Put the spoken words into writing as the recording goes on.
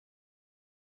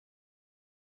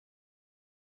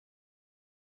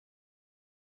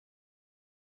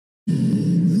Your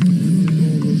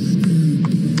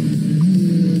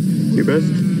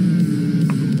best.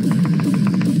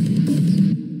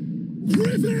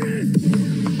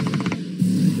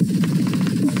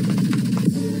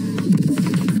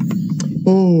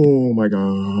 Oh my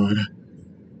god.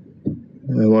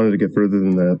 I wanted to get further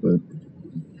than that, but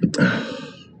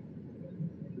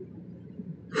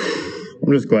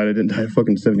I'm just glad I didn't die at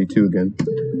fucking 72 again.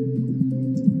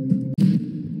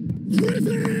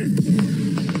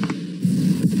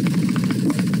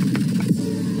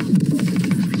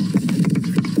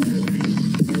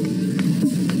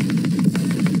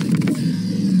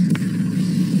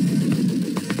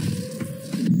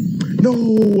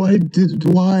 No, I did.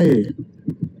 Why?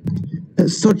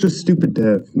 That's such a stupid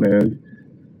death, man.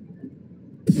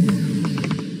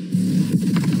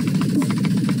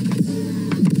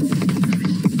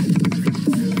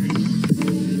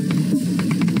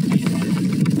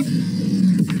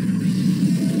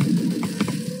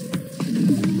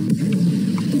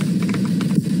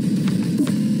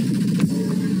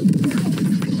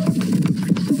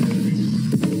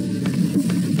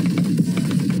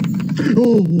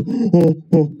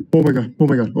 Oh my god, oh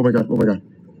my god, oh my god, oh my god.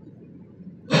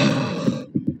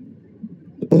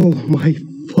 Oh my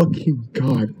fucking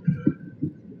god.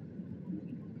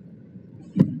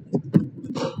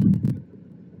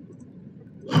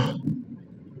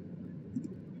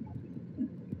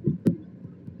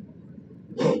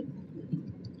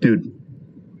 Dude,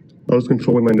 I was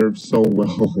controlling my nerves so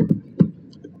well.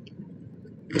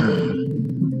 God,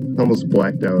 I almost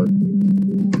blacked out.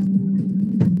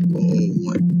 Oh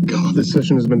my god, this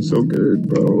session has been so good,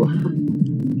 bro.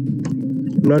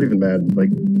 I'm not even mad,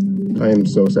 like, I am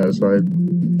so satisfied.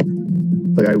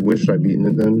 Like, I wish I'd beaten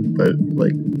it then, but,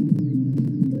 like,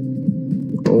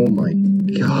 oh my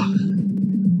god.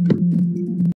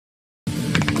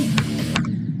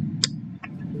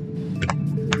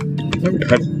 Oh my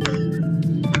god.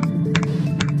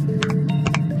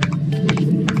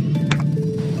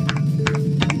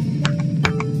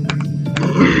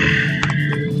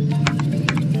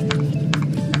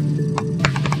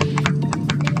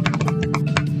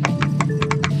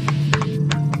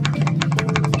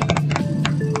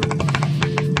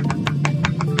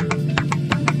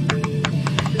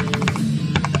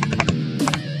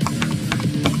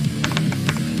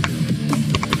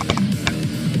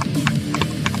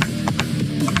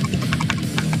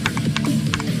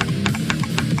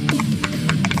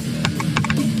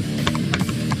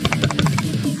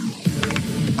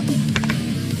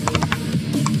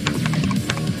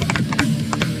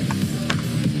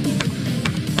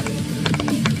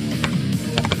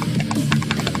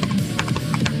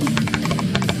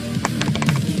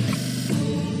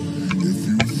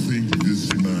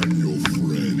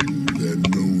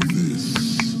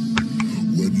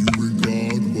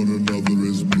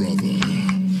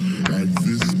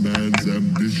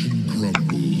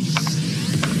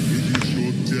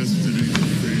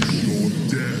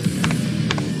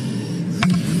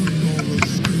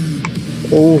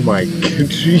 Oh my god,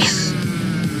 jeez.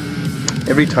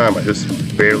 Every time I just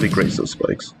barely graze those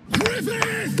spikes.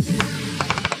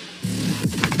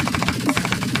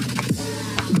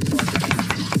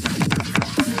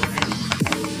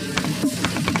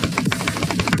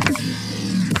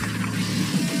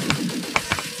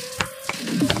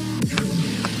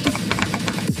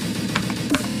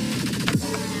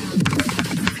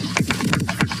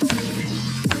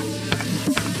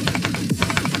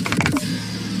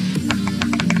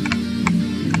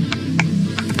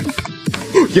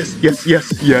 Yes, yes,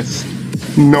 yes, yes.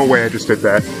 No way I just did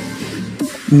that.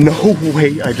 No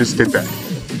way I just did that.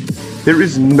 There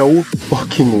is no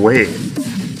fucking way.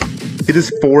 It is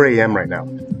 4 AM right now.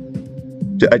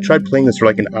 I tried playing this for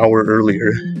like an hour earlier,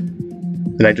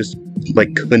 and I just,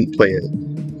 like, couldn't play it.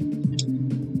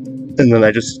 And then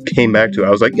I just came back to it.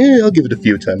 I was like, I'll give it a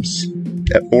few attempts.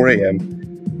 At 4 AM,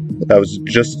 I was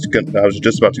just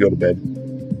about to go to bed,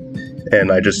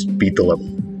 and I just beat the level.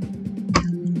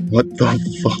 What the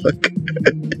fuck?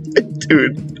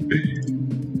 Dude.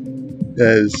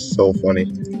 That is so funny.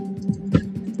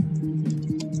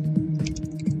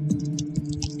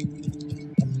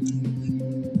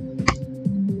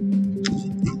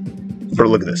 Or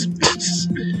look at this.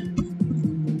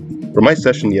 For my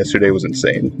session yesterday was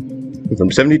insane.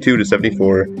 From 72 to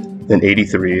 74, then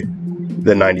 83,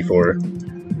 then 94,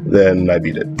 then I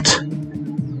beat it.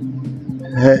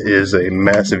 That is a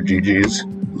massive GG's.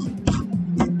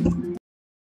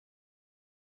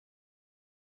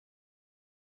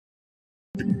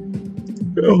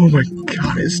 Oh my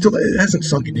god, it hasn't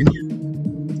sunk in yet.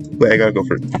 Wait, I gotta go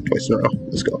for it twice in a row.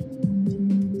 Let's go.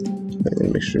 Let me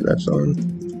make sure that's on.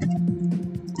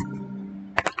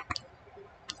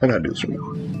 I gotta do this right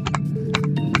now.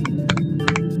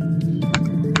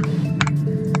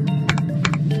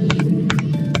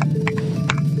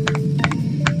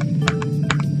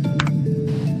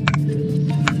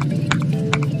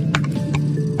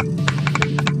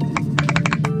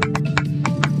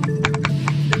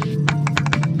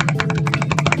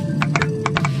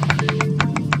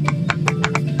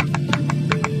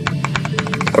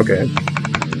 Okay.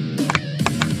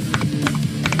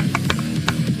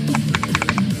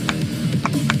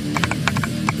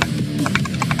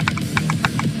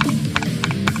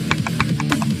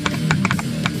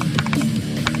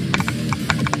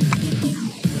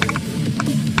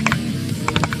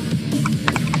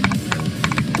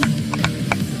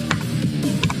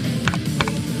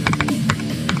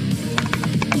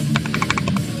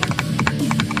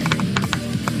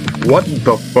 What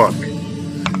the fuck?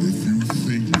 If you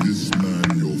think this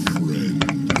man your friend,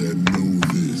 then know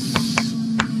this.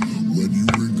 When you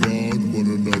regard one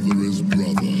another as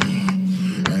brother,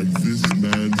 and this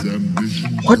man's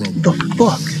ambition What crumbles, the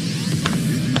fuck?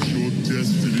 it is your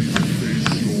destiny to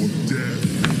face your death.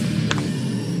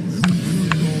 You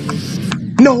cannot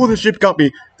escape. No, the ship got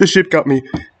me! The ship got me!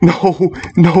 No,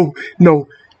 no, no.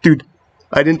 Dude,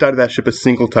 I didn't die to that ship a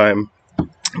single time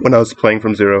when I was playing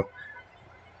from zero.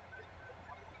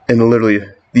 And literally,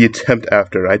 the attempt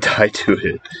after I died to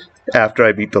it, after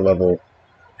I beat the level.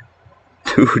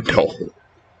 Dude, no.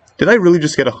 Did I really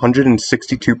just get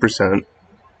 162%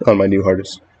 on my new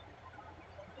hardest?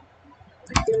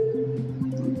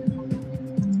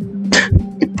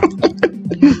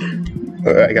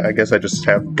 I guess I just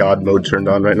have God mode turned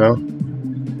on right now.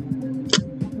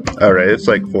 Alright, it's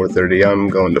like 4:30. I'm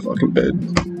going to fucking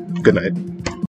bed. Good night.